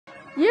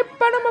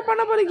இப்போ நம்ம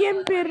பண்ண போகிற கேம்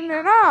பேர்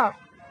என்னன்னா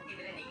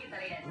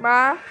மா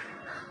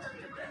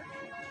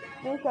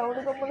நீ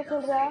சவுண்டு கம்மனு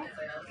சொல்கிற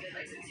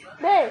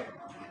டேய்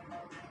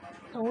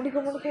சவுண்டு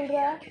கம்மனு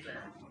சொல்கிற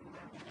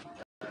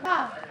மா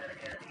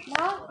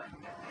மா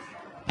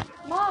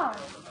மா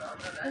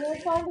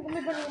சவுண்டு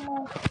கம்மி பண்ணுங்கம்மா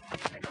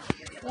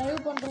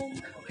லைவ் பண்ணுறேன்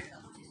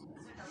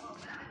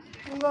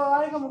உங்கள்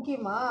வாழ்க்கை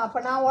முக்கியமா? அப்போ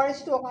நான்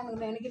உழைச்சிட்டு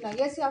உட்காந்துக்கிறேன். எனக்கு நான்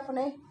ஏசி ஆஃப்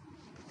பண்ணு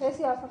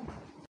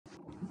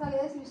சார்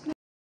ஏசி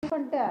ஸ்லீப்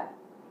பண்ணிட்டேன்.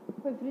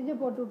 போய் ஃப்ரிட்ஜை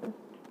போட்டு விட்ரு.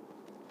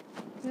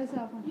 ஏசி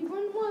ஆஃப் பண்ணு.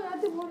 இவனுமா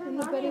எல்லாத்தையும்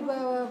போட்டு பெரிய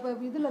இப்போ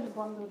இதில் இருந்து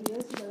போனது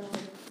ஏசி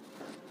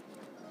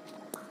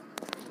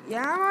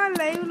ஏமா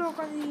லைவ்ல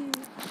உட்காந்து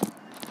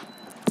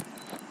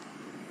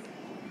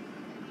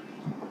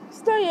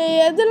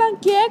எதெல்லாம்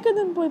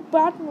கேட்குதுன்னு போய்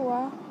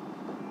பாட்டுனுவா.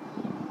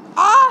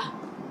 ஆ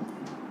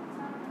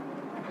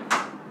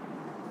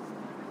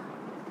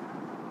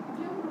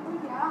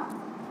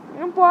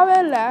இன்னும் போவே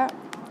இல்லை.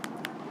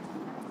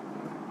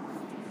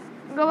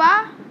 இங்க வா.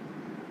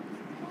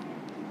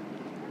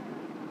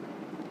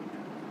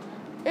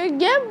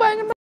 கேம்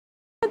பயங்கரமா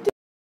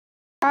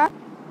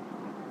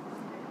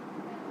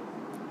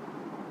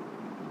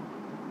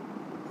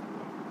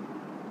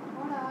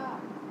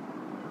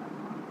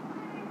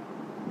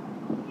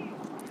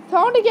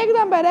சவுண்டு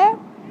கேக்குதான் பாரு.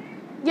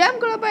 கேம்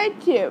குள்ள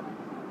போயிடுச்சு.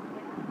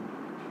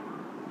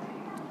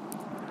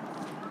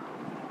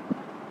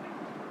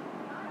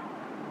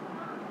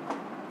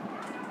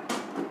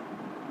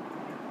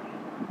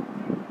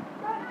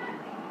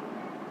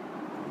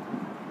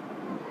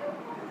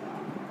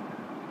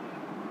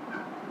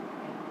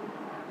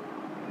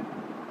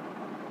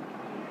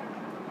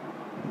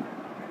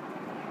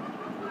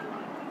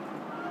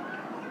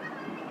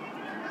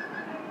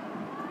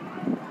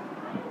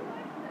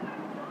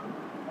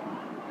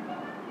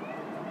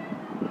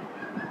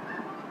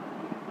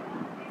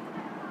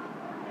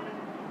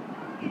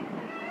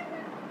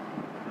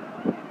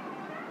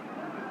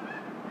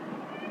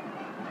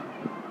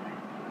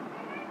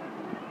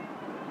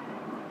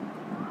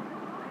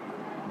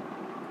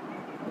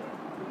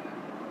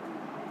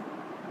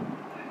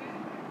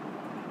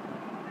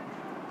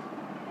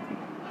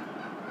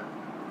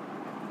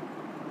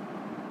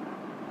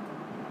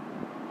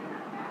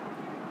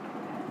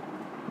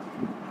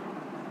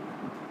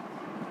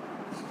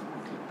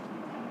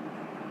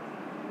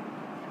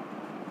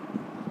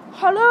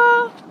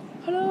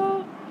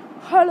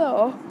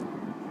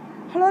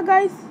 ஹலோ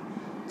கைஸ்,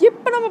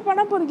 இப்போ நம்ம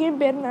பண்ண போகிற கேம்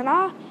பேர் என்னன்னா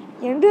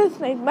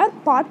endlessnightmare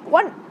பார்ட்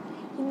 1.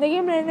 இந்த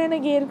கேமில் என்னென்ன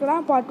கேம் இருக்குன்னா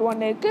பார்ட்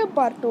 1 இருக்குது,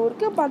 பார்ட் 2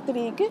 இருக்குது, பார்ட்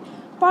 3 இருக்குது,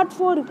 பார்ட்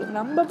 4 இருக்குது.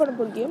 நம்ம பண்ண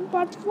போகிற கேம்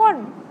பார்ட் 1.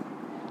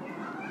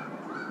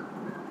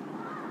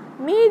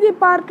 மீதி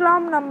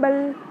பார்க்கலாம். நம்ம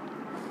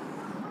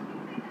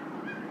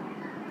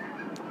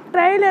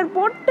ட்ரெய்லர்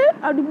போட்டு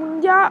அப்படி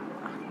முடிஞ்சா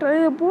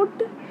ட்ரெய்லர்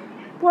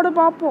போட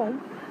பார்ப்போம்.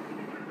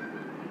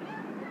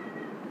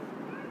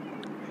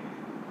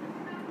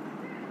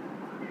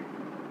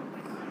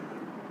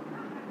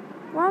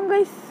 வாங்க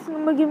கைஸ்,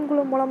 நம்ம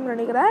கேமுக்குள்ளே போகலாம்னு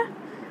நினைக்கிறேன்.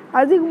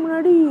 அதுக்கு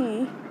முன்னாடி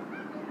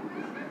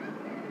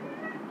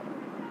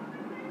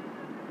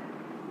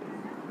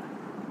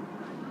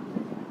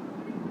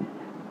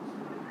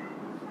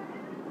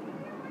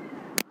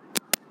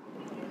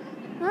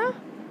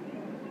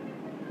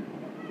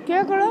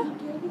கேட்கல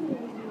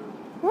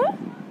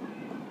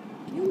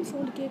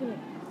சவுண்ட் கேட்கல.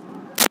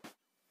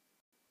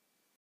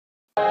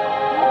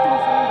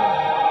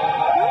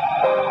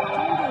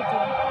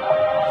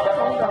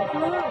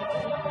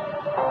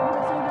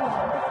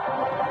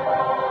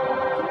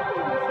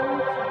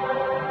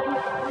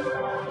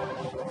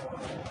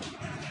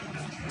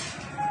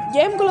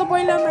 கேம்குள்ளே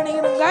போயிடலாம்னு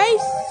நினைக்கிறேன்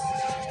கைஸ்.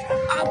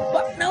 அப்பா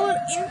நான் ஒரு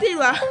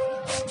இன்டர்வா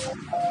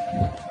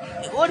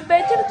ஒரு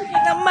பெட்ச் எடுத்துட்டு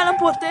நம்ம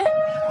போத்து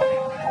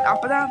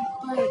அப்போதான்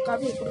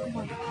காவியை கொடுக்க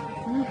மாட்டேன்.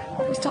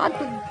 ஸ்டார்ட்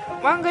பண்ணு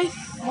வாங்க கைஸ்.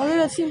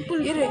 முதல்ல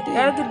சிம்பிள்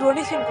யாராவது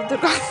டொனேஷன்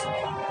கொடுத்துருக்காங்க.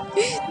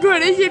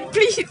 Donation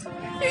please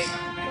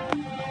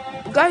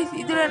guys.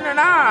 இதில்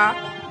என்னன்னா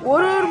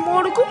ஒரு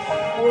மோடுக்கும்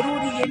ஒரு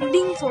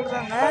எண்டிங்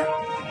சொல்கிறாங்க.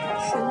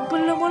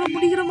 சிம்பிளில் மூட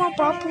முடிக்கிறோமா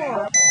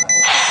பார்ப்போம்.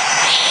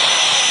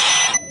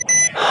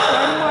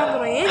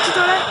 வாங்குறோம்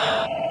ஏஞ்சிட்டோட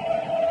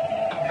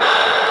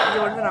இது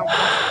ஒன்று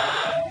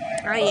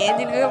நான்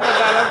ஏஞ்சிருக்கே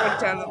பார்த்தாலும்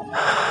படித்தாலும்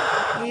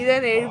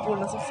நீதான் எழுதி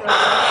போடணும்.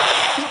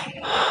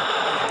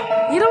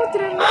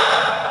 22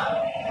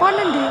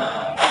 12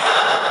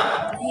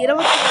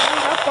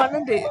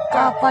 22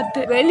 10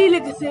 வெளியில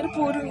செருப்பு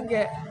வருவீங்க.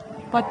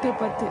 10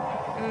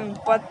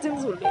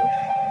 10ன்னு சொல்லு.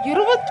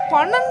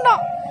 12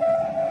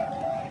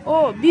 ஓ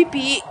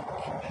பிபி.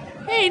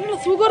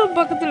 இன்னும் சுகரும்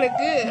பக்கத்தில்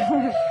இருக்கு.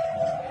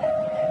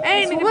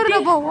 சுகர்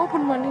டப்பா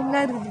ஓப்பன் பண்ணி என்ன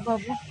இருக்குது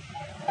பாப்போம்.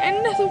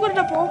 என்ன சுகர்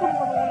டப்பா ஓப்பன்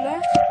பண்ணுவோம்ல.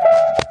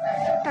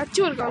 டச்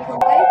ஒரு கால்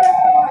கொஞ்சம்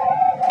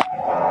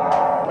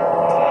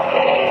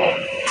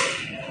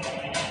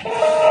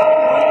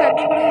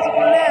தண்ணி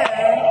குடிச்சுக்குள்ள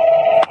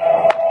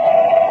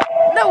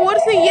ஒரு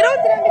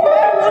 22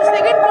 ஒரு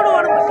செகண்ட் கூட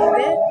ஓட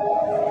மாட்டேங்குது.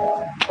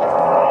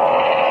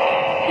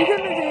 இது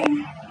என்னது?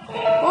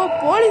 ஓ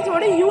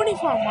போலீஸோட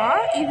யூனிஃபார்மா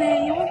இது?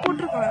 இவன்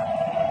போட்டிருக்கான்.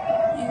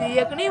 இது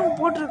இவன்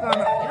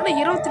போட்டிருக்கானா ஏன்னா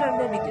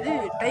 22 நிற்குது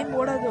டைம்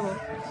ஓடாதோ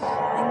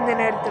இந்த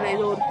நேரத்தில்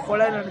ஏதோ ஒரு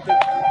கொலை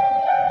நடந்திருக்கு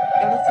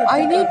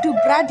I need to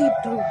battery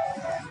to.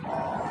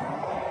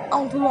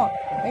 அவன் சொல்லுவான்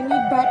I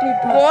need battery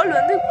to. கோல்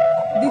வந்து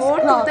This go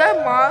to class. the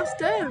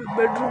master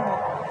bedroom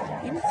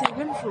in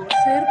second floor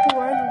செருப்பு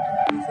வாயில்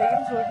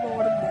செகண்ட் ஃப்ளோர்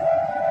ஓடுது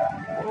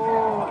ஓ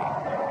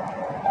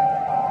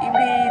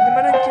இப்படி இந்த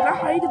மாதிரி இருந்துச்சுன்னா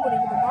ஹைடு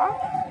பண்ணிக்கணுமா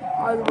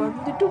அது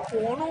வந்துட்டு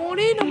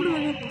போனோடனே நம்மளும்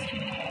வெளியே போகணும்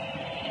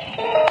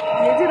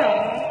எதுடா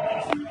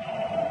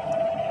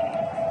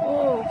ஓ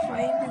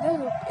ஃபைன்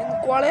தான் இந்த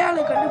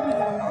கொலையாளை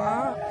கண்டுபிடிக்கணுமா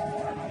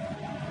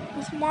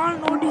ஸ்மால்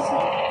நோட்டீஸ்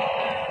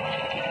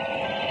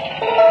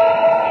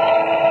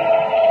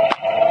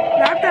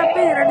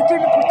லேப்டாப்பே ரெண்டு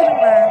எனக்கு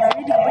கொடுத்துருங்க நான்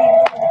வீட்டுக்கு போய்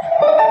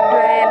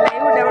இன்னும்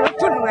லைவ்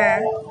டெவலப்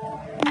பண்ணுவேன்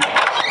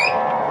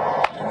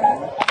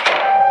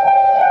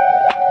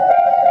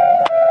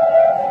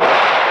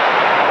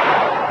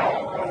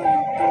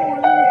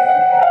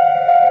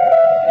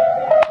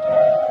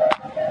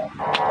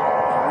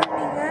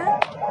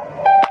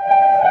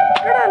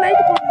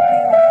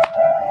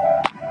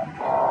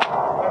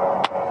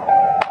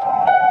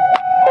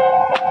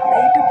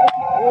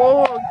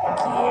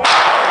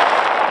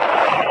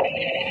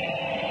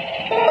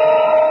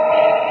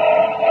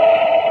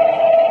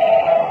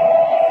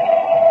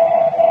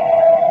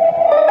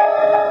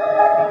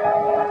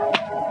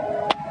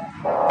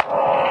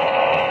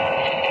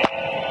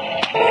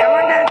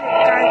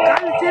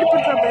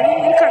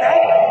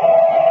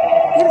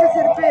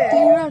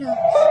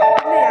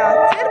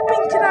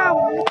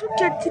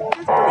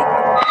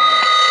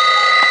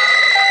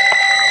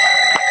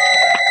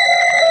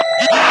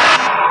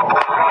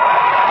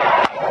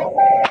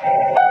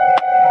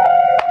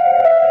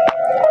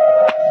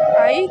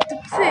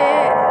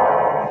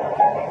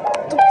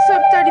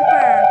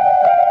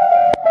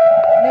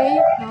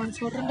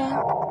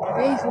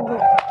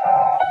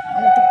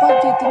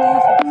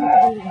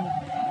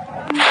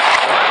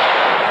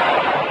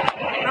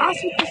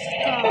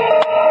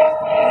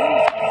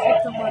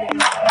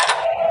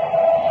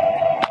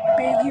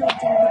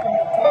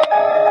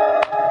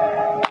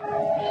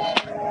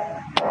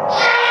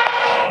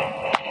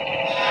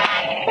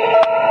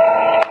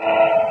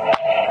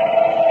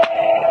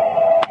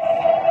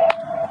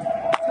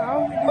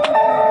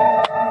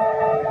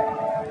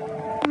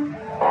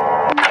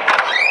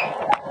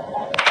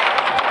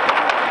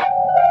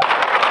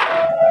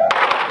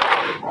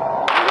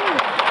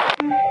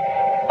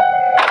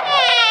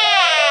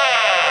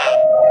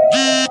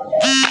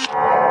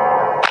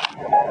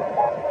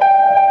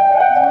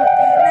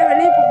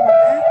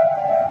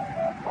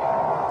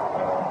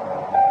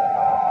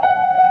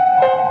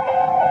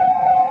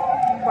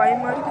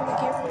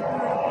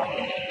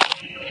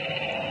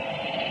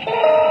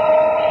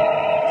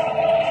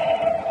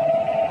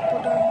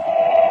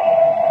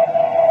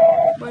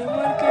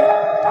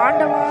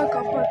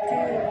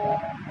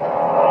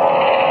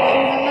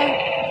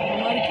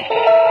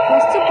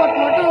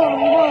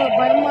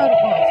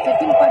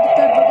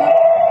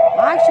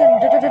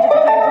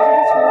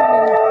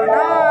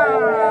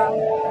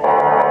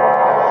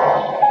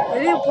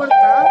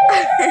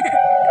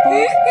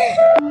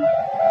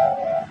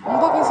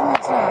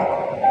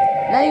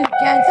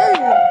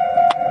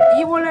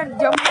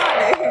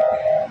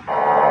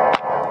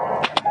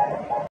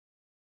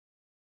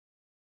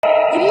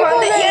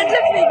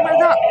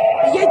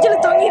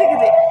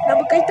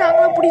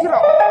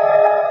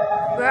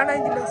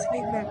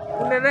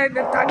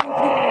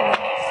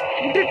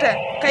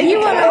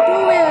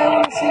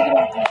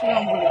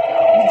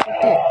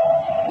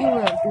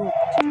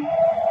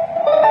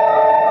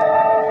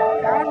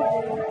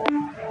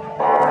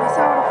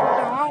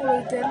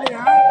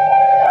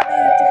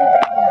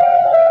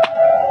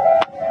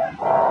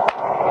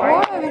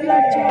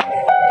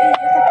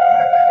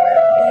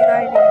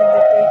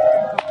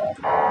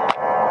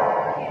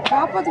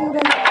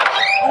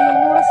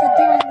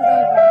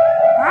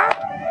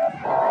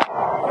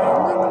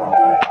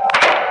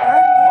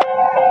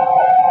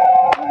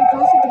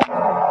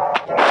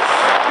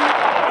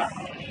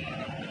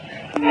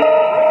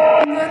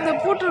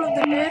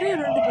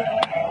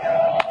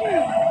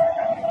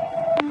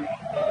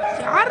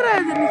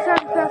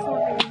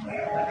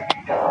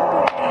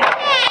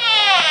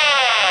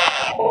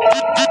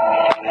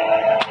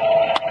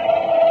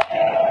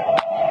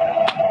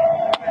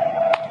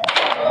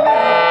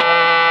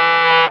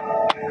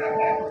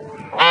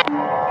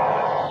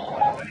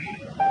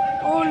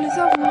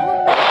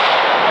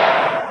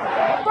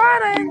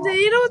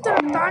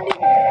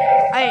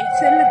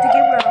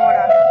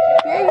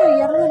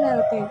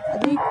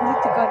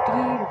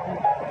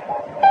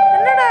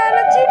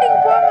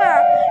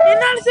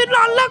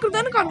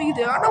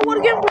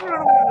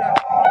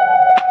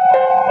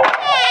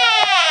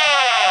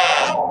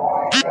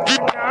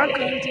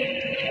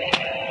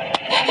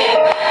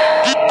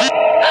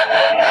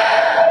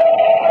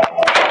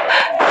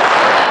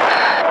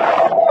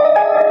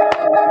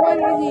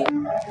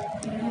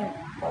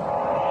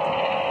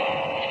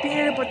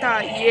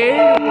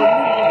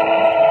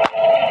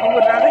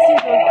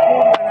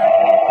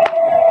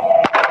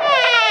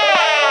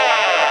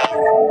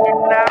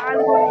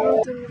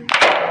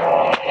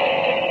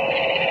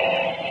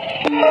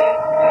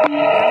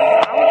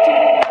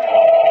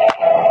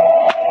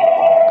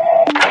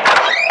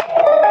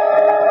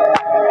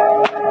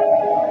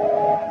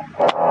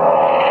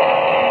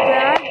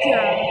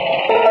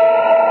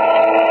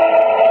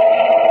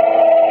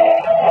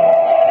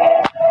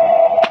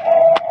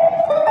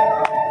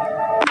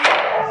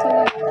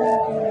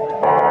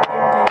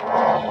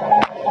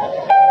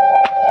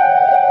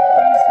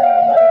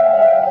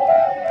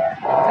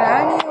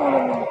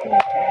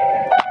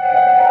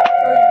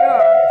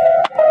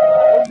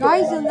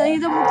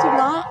இதை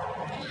முடிச்சுக்கலாம்.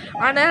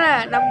 அதனால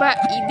நம்ம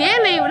இதே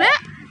லைவ்ல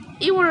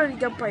இவ்வளோ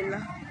ஜம்ப்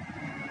ஆயிடலாம்.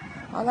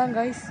 அதான்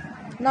கைஸ்,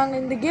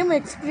 நாங்கள் இந்த கேம்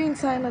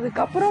எக்ஸ்பீரியன்ஸ்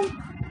ஆனதுக்கப்புறம்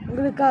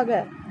உங்களுக்காக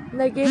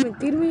இந்த கேமை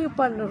திரும்பி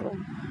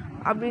பண்ணுறோம்.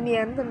 அப்படின்னு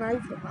எந்த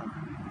நாய் சொன்னா?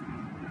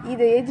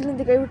 இதை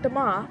ஏஜ்லேருந்து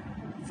கைவிட்டோமா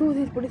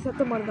சூசைட் பண்ணி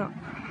சத்த மாதிரி தான்.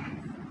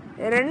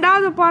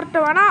 2வது பார்ட்டை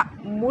வேணா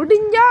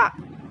முடிஞ்சா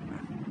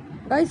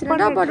கைஸ்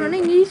 2வது பார்ட்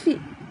வேணா ஈஸி.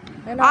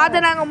 அதை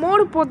நாங்கள்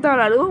மோடு போட்டு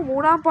விளாடுவோம்.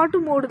 3ஆம் பாட்டு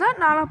மோடு தான்,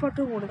 4ஆம்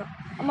பாட்டு மோடு தான்.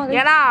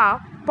 ஏன்னா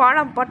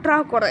பணம்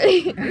பற்றாக்குறை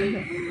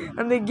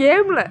அந்த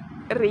கேமில்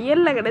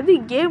ரியலில் கிடையாது,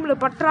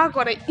 கேமில்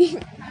பற்றாக்குறை.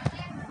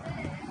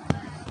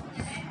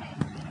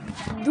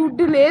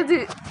 துட்டு லேது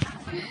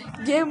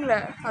கேமில்,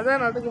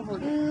 அதான் நடக்க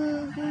போகுது.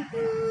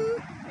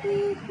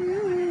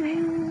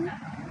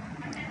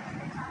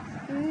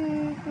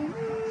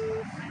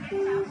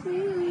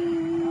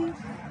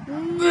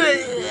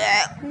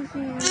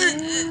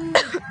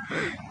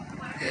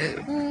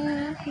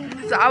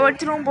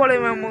 சாவச்சிரும் போல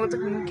என்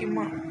முகத்துக்கு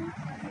முக்கியமா.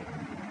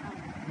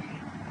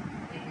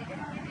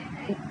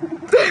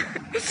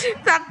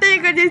 சட்டையை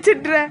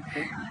கழிச்சுட்ற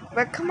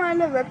வெக்கமா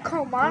இல்லை?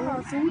 வெக்கமா?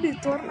 நான் சூடி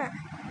தோறேன்.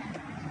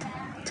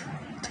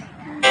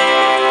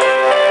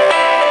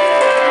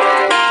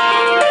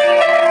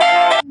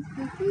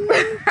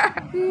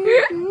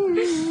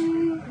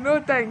 No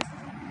thanks.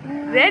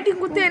 ரேட்டிங்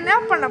கொடுத்து என்ன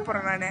பண்ண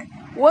போறேன் நான்?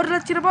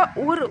 1,00,000 ரூபாய்,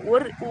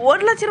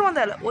 ஒரு லட்ச ரூபா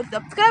தான். ஒரு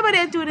சப்ஸ்கிரைபர்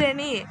ஏற்றி விடுறேன்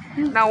நீ.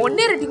 நான்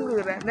 1 ரேட்டிங்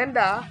கொடுக்குறேன்.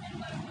 என்னண்டா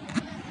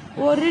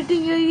ஒரு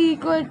ரேட்டிங்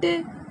ஈக்குவல் டு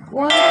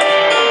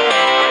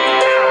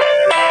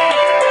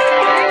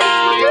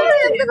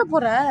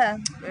போற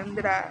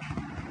எந்தடா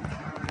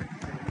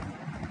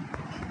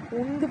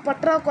உந்து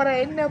பற்றாக்குறை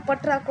என்ன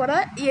பற்றாக்குறை,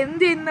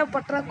 என்ன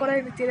பற்றாக்குறை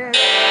எனக்கு தெரியாது.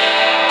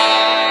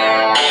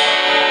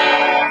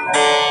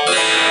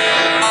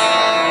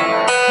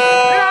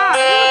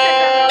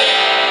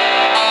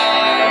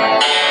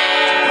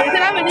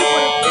 இதெல்லாம் வெளியே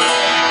போறது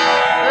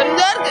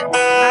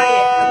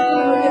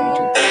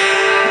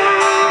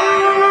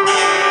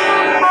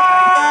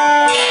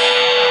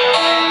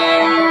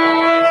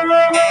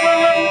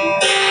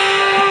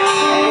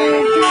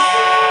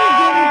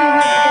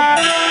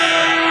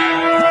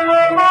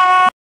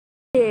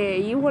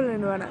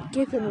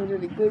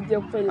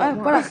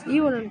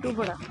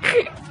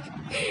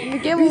இந்த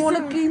கேம்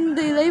உனக்கு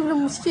இந்த லைவ்ல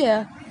முடிச்சிட்டியா?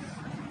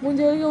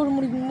 முடிஞ்ச வரைக்கும் ஒரு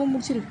முடிக்கும்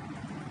முடிச்சிரு.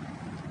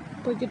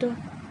 போய் கிட்ட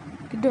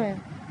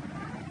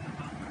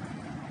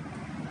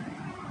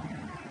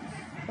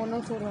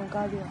ஒன்றும் சொல்கிறேன்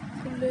காதியா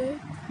சொல்லு.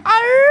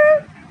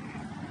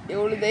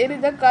 எவ்வளோ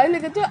தைரியம் தான்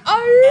காலையில் கற்று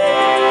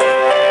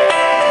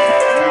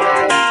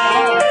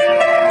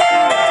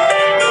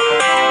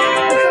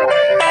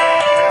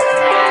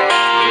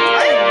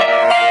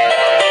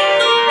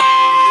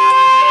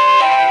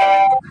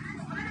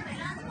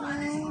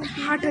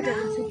ஹார்ட்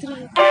அட்டாக் செத்துரு.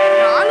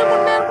 4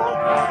 மணி நேரமும்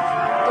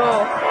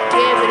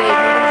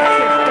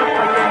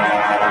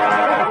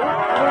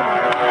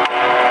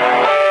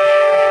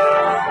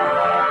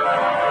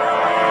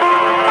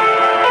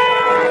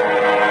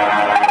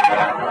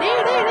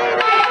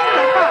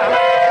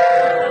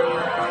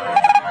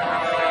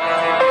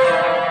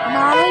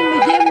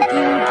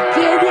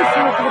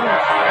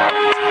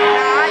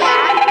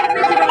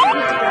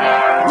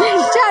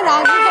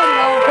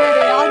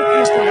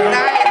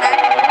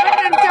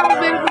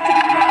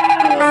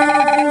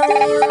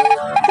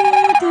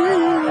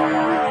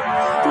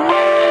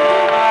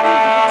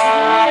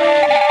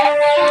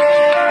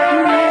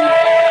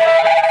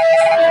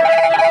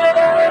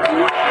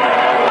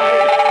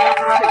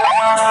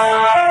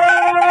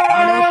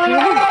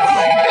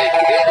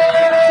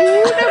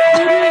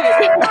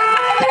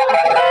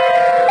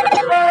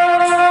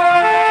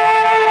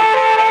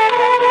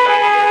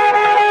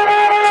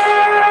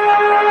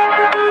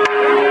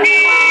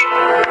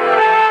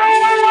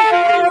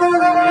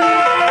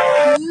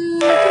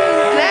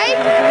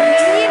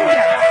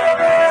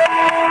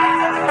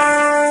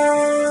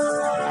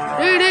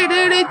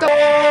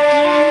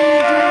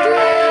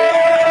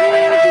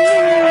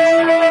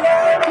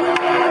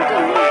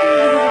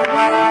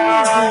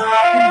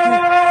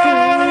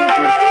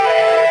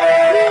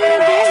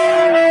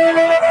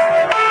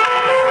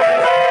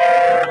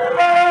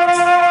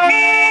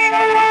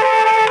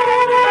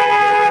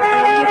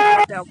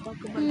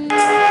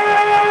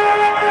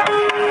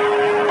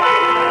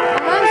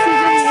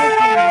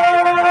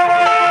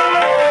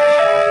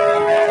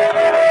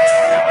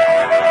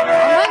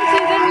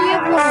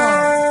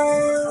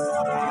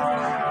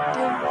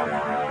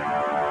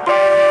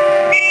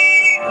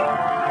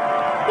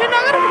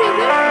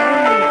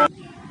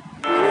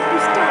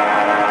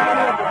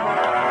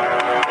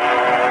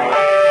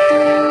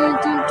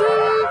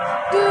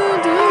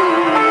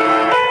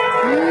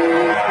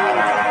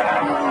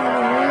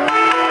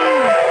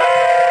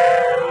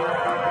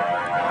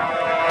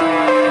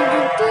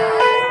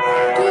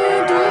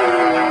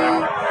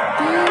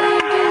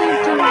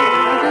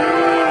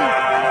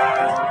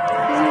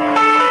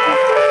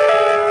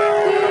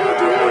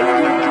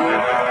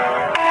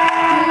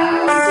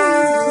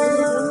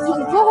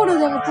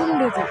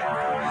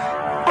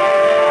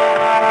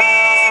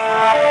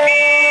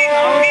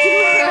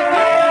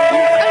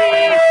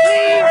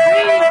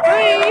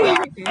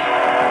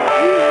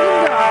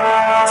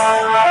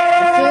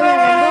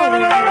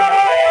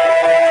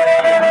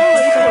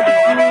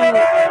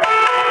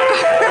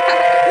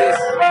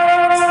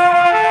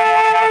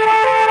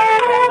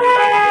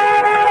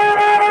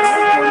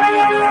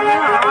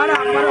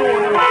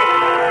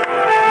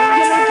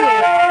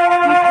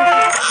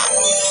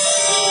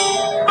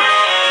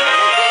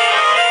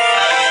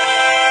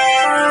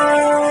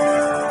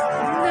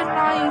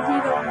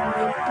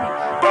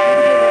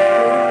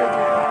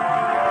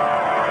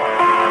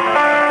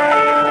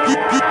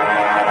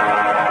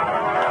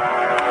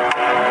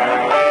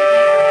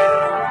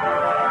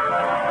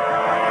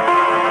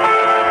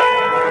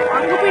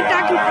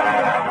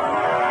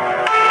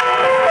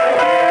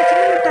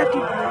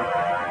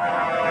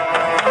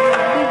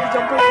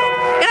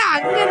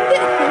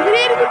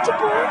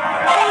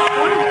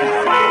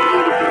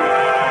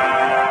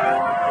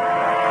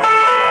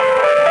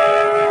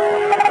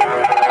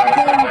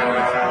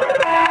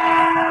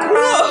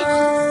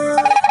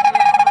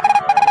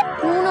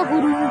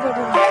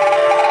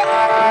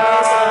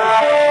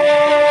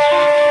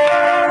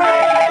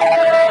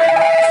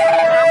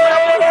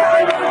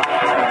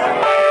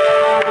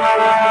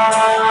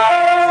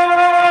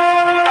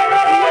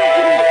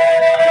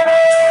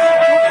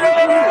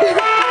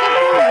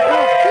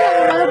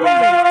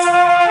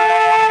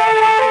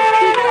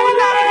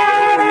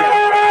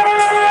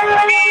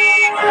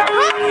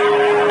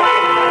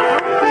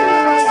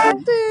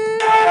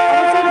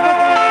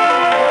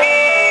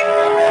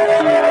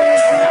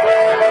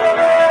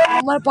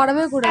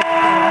படவே கூடாது.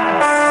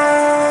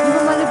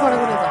 இவன் மேலே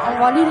படக்கூடாது.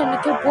 அவன் வழியில்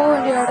நிற்க போக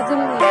வேண்டிய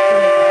இடத்துல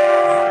நிற்கக்கூடாது.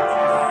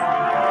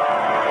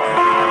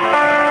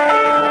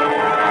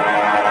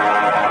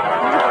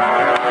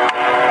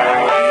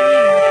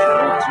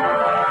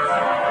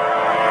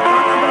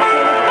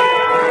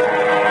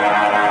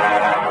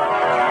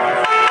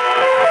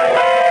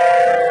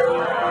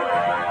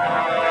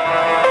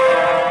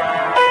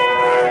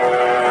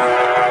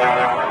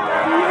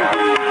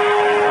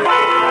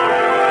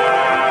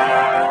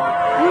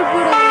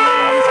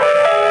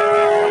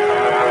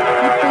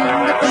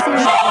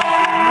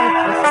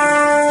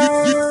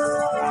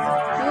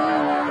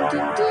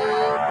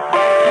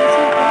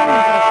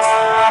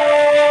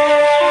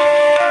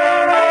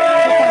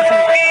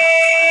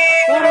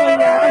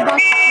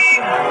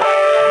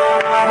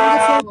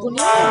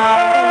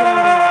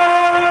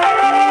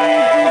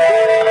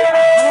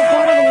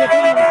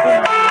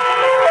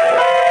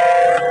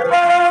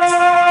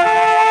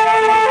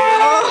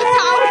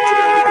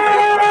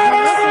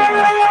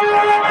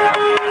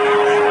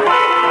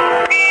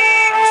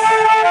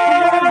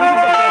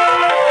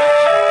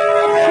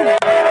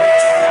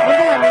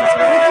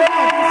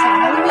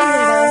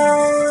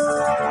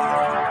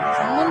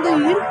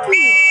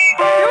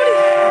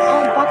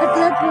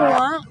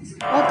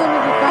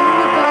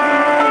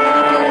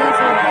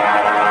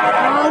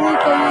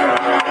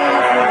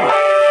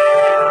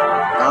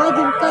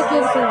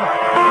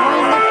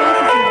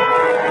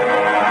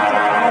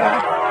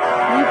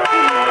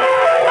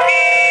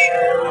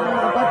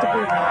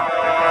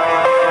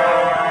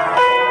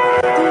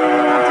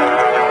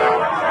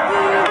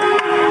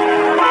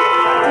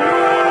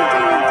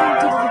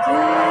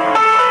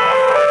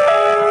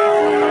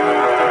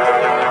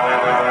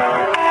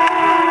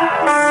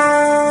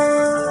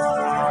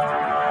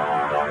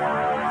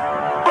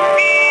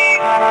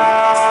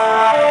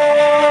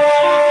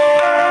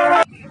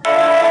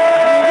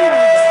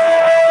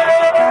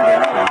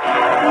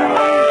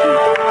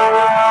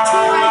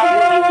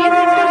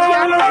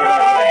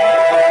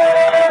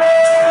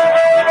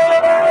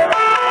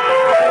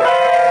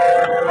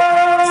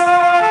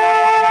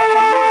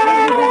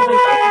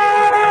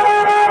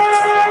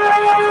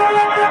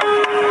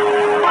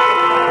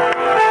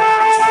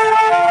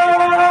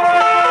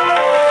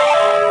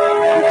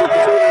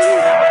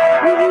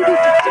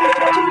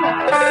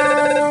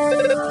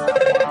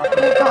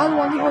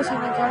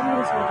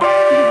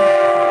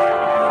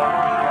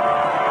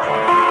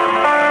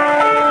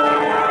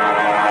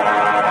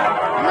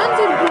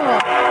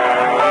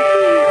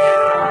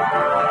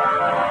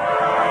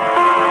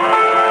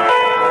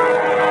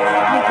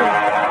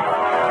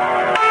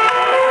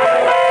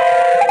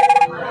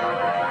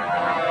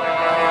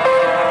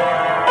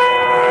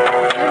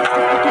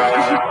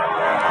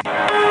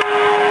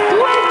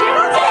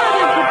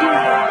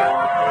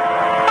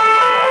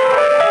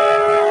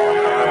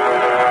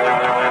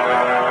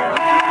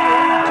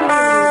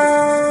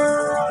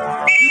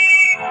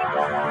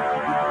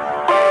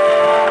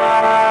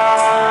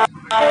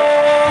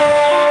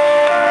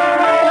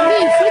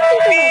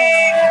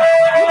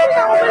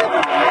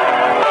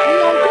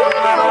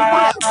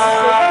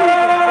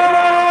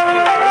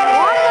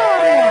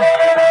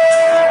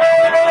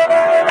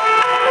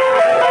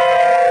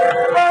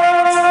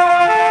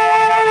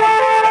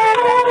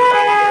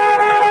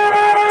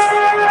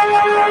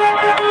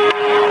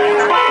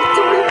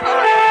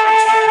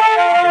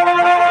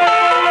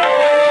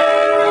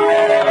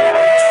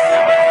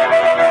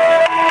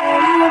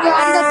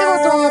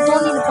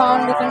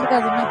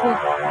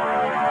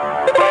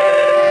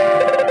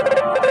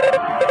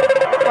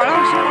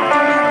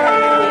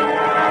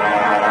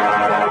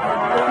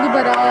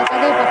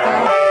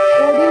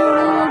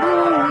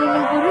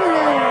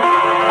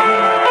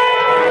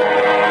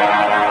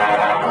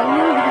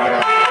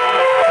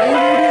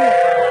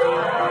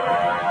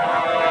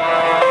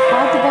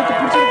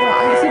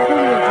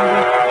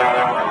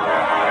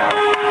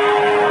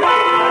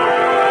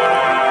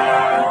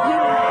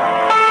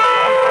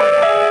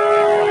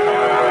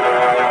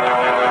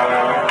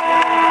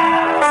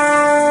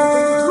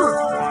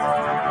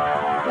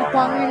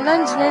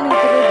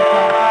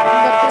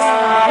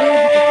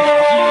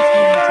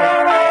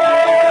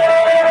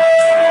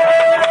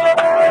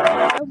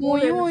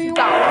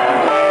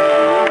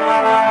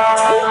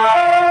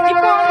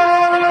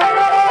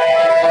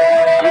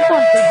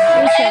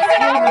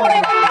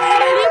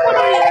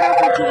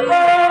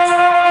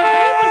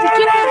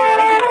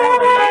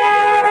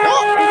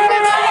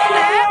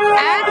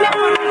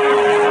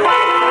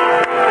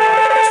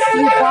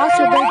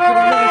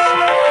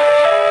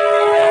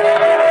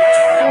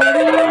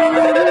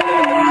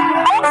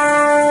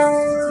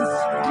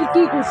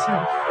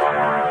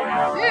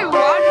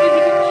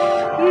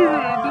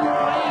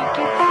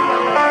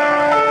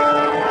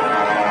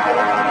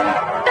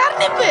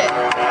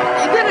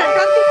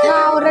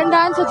 நான் ஒரு 2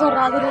 ஆன்சர்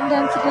சொல்றேன். அது 2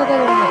 ஆன்சர்ல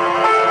தான் வரும்.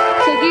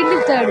 செகண்ட்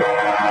தேர்ட்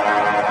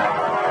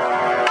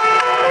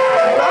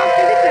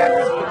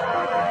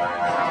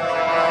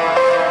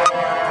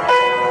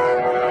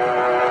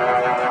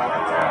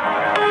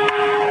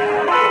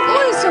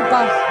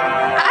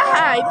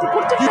இப்போ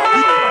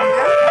கொடுத்துட்டேன்.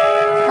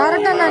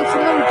 கரெக்டான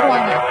ஆன்சர்லாம்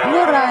விட்டுருவாங்க.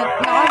 இன்னொரு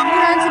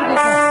 3 ஆன்சர்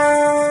கேட்கும்.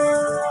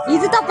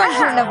 இது தப்பா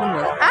ஆன்சர் என்ன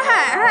பண்ணுவ? ஆஹா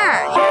ஆஹா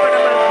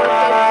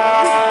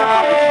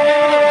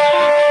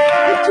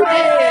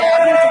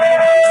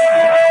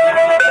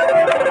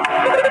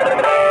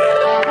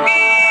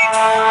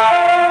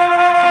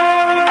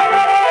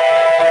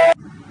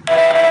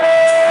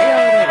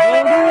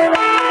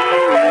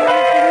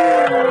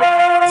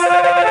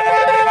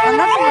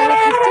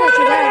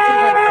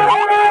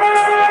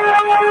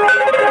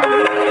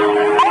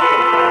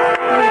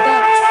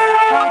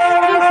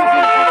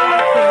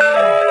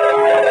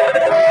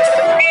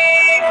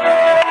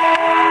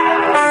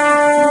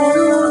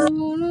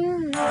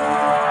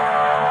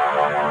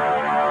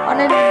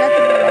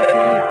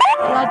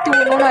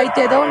இப்போ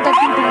అయితే ఏదో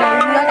తప్పింటున్నా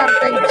ఇలా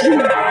కరెక్ట్ అయింది.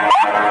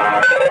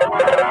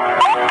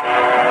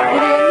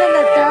 இது என்ன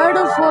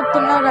தேர்டு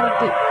ஃபோர்த்துன்னா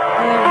கரெக்டு.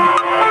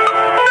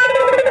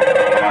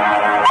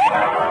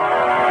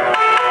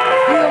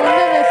 இது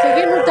வந்து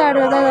செகண்ட்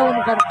தேர்டு தான்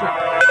ஒன்று கரெக்டு.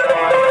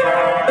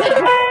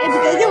 எனக்கு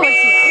தெரிஞ்ச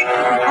வச்சு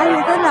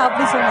அதுதான் நான்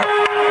அப்படி சொன்னேன்.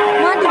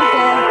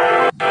 மாட்டிக்கிட்டேன்.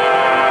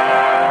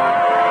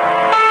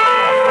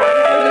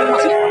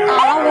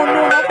 நான் ஒன்று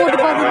ஒன்றா போட்டு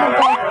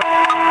பார்த்துருந்தேன்ப்பா.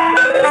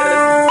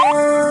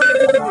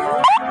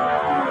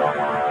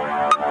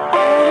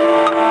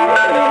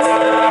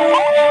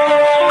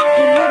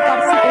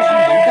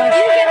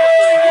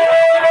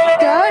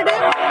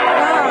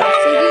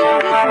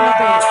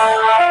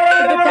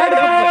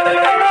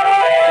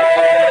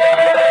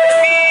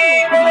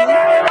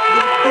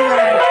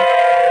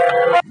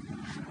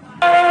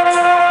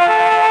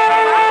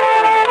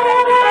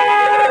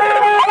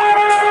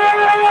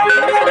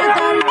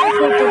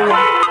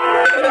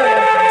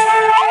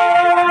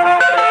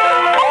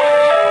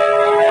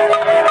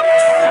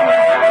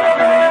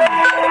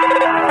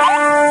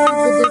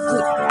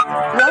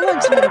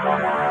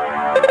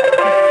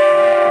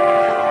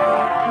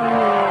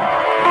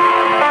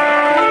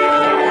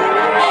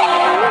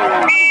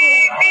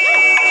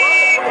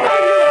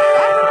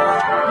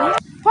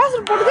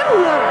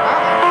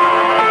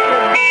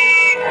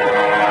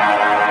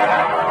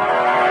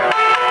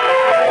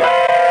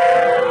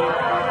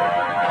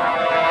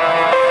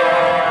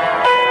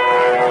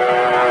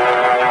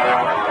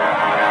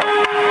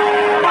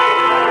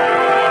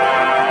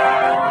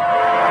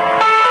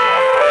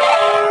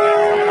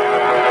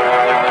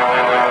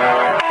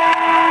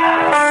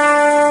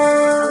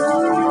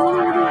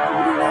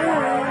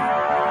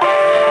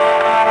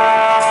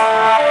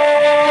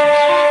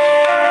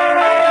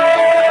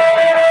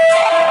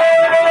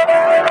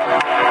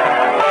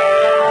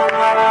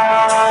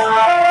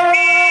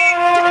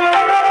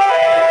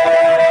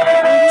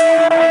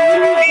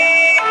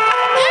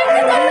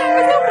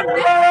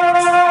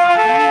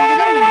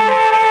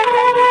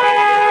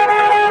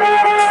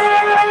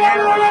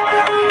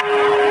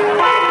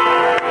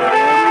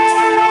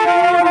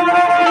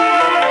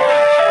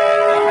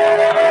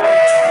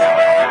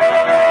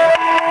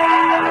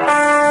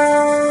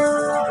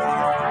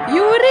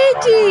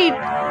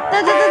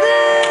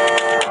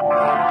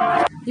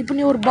 இப்போ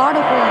நீ ஒரு பாடி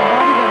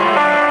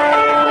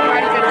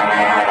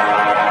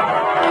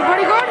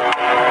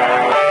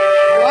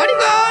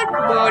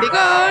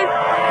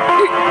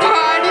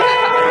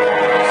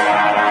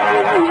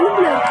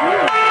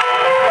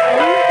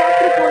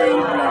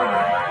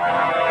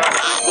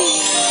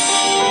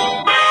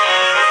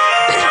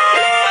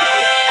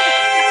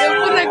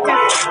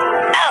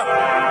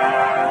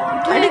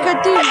அடி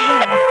கத்தி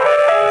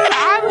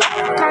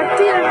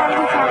கத்தி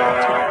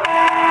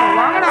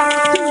வாங்கடா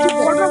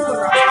போடுறோம்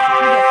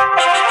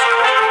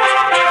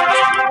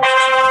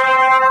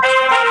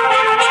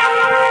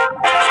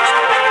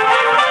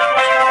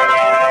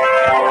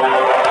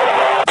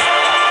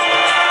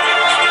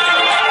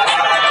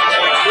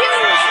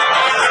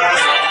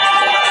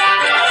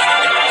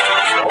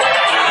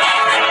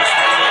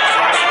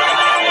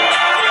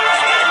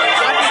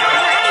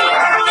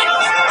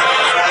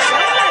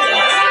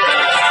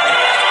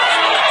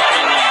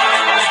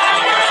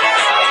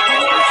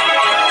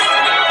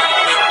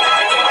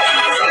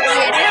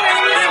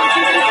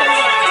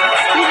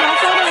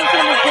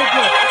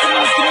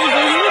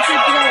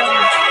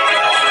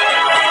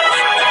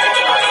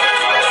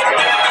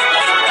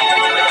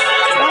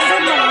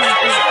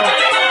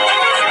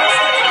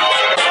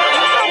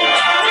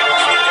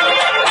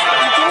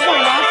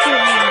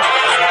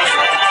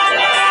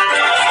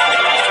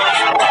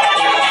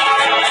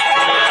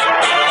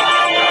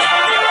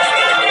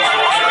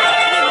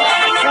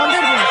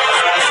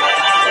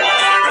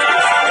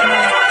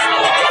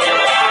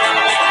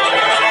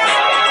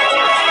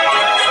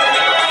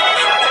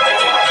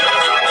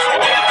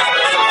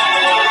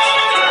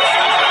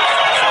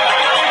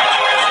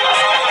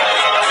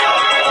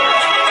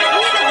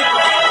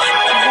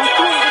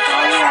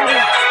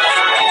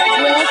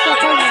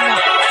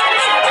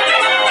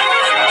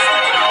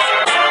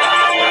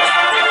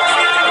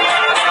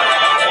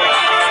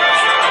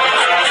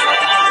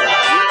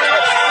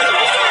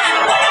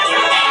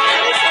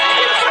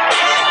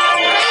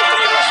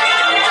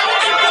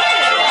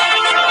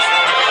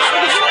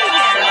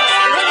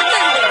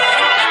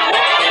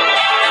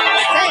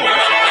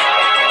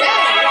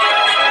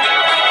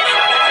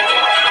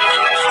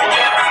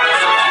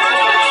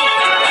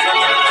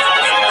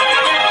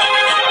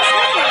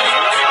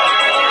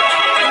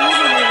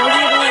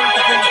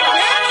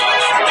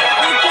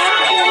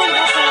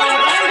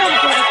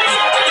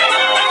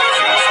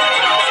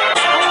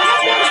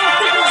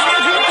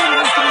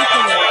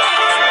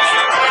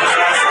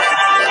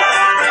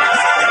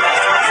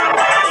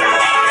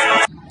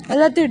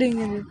எல்லாத்தையும்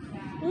எடுங்க.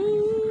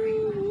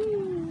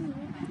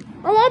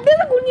 அவன்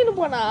அப்படியே குஞ்சின்னு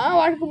போனா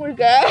வாழ்க்கை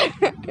முழுக்க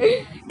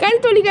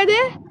கழுத்து ஒழிக்காது.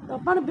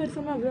 தப்பான பேர்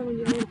சொன்னா அப்படியே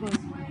கொஞ்சம் இருப்பாங்க.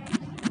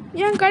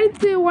 ஏன்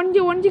கழுத்து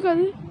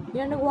ஒஞ்சிக்காது?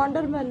 எனக்கு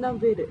ஒண்டர்மேன்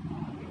தான் பேரு.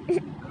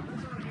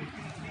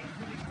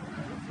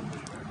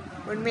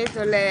 உண்மையை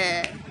சொல்லு,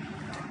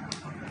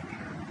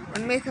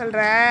 உண்மையை சொல்ற.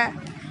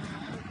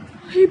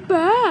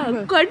 இப்ப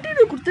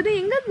கட்டிட்டு கொடுத்துட்டு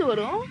எங்க இருந்து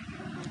வரும்?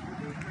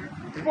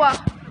 வா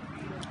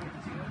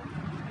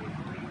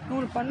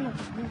உங்களுக்கு பண்ணும்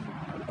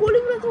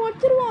குளிக்கிறது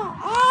வச்சிருவான்.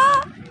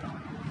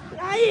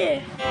 நாயே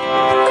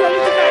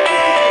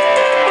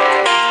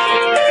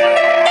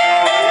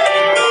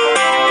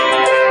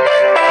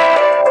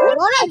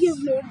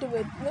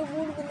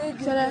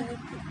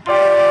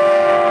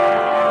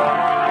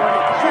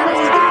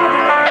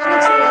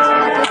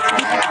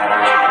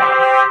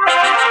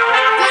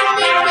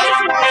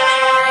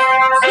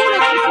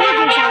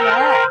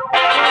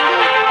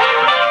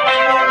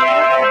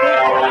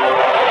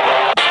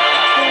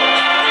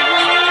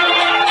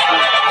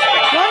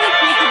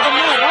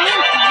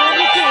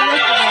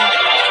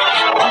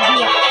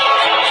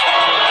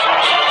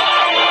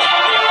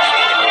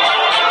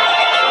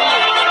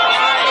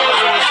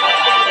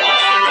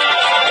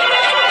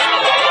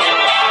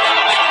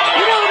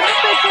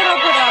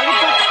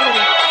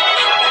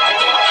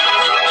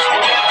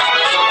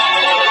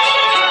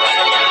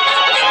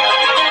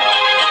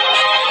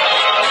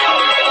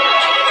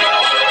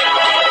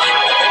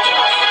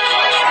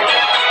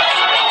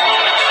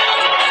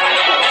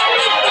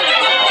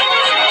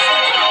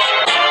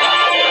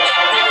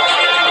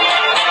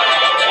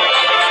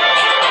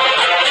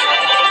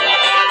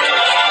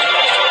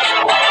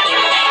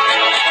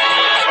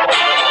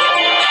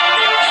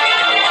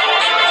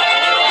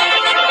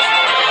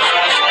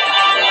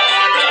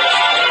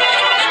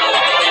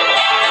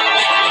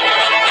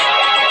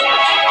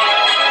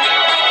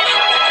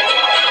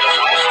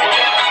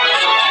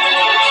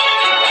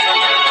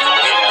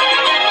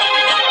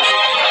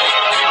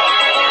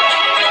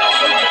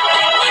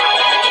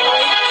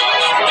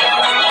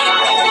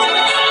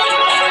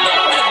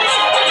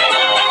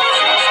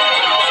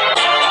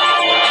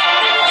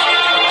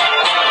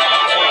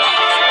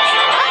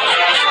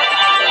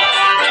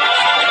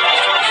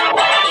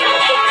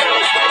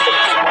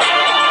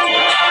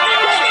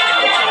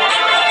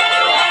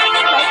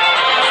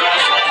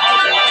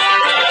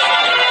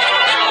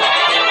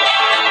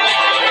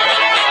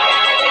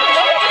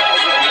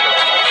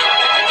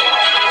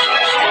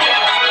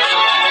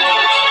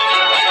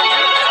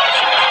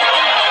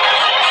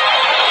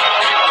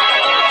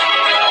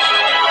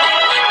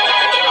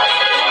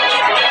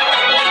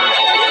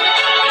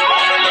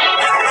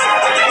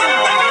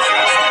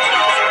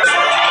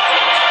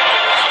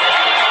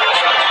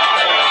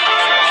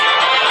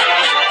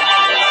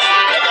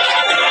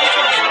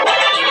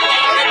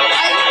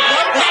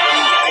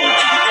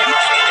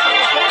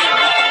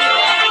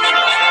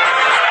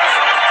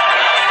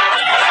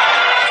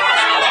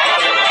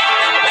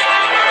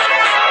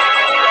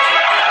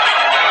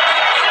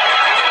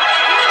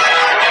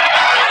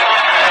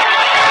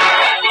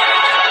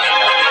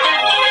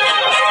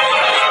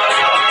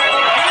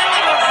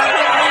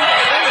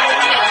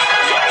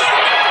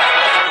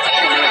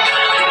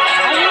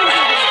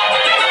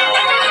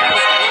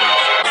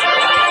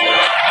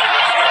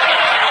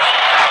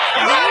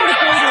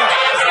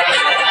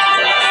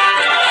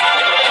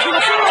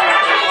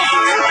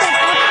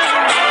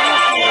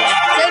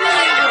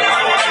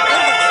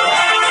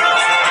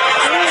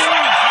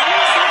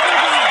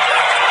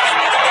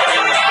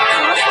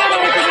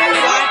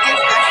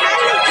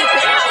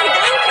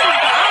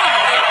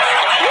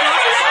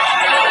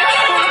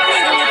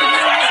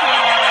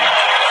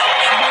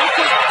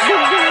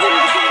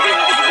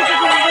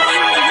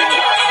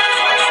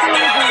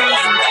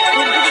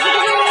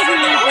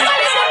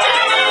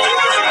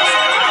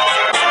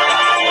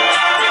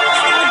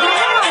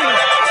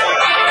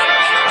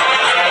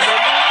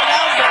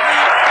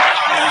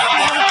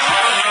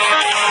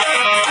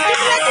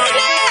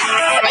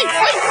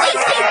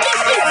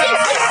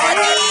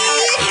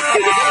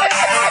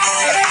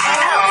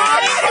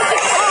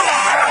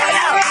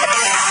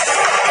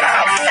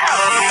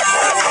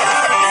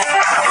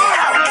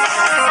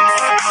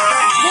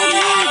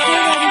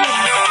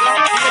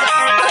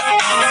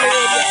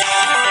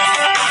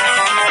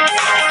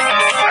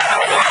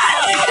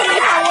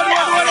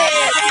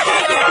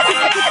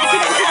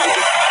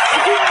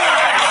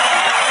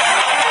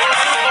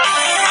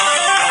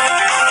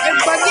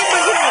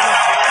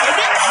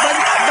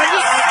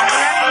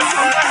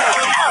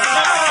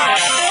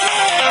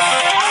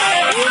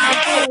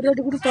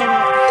ரோட்டு கொடுத்தாங்க.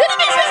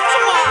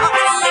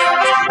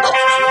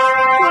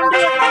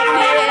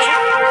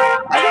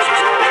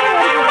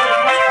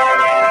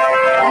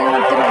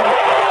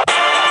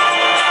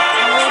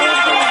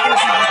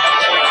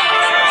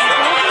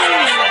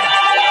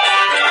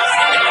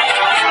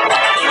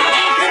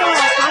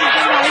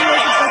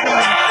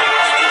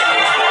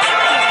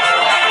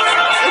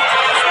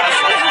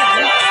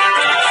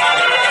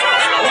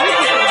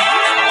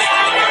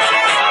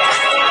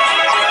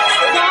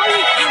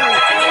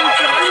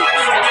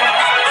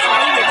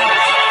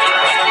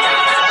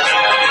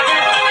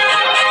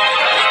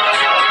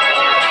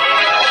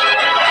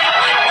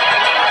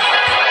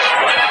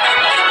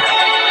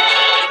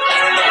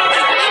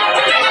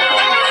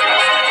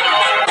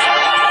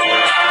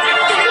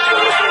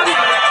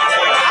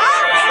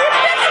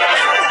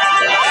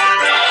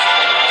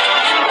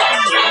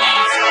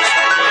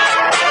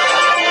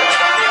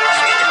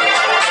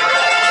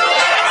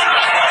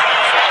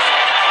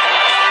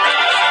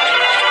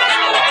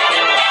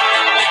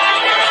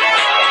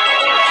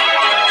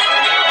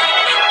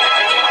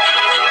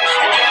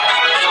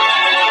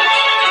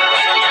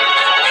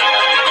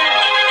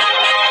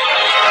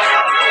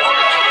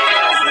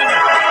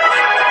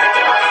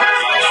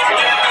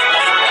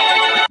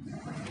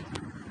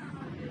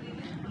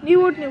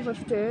 ஓட்டினே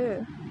ஃபஸ்ட்டு.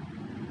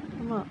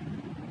 ஆமாம்,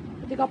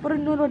 இதுக்கப்புறம்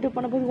இன்னொரு வாட்டி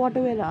பண்ண போது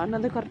ஓட்டவே இல்லை,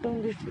 அதனால தான் கரெக்டாக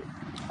வந்துடுச்சு.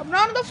 அப்போ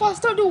நான் தான்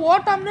ஃபர்ஸ்ட் வாட்டி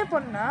ஓட்டாமலே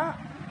பண்ணேன்.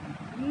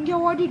 இங்கே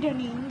ஓட்டிட்டேன்,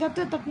 நீ இந்த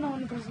இடத்துல தட்டினா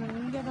ஒன்று பிரச்சனை,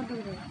 இங்கே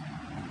தட்டுறது.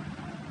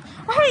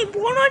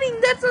 போன வாட்டி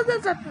இந்த இடத்துல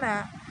தான்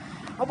தட்டினேன்.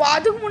 அப்போ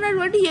அதுக்கு முன்னாடி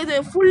வாட்டி எது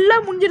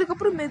ஃபுல்லாக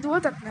முடிஞ்சதுக்கப்புறம்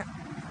மெதுவாக தட்டினேன்.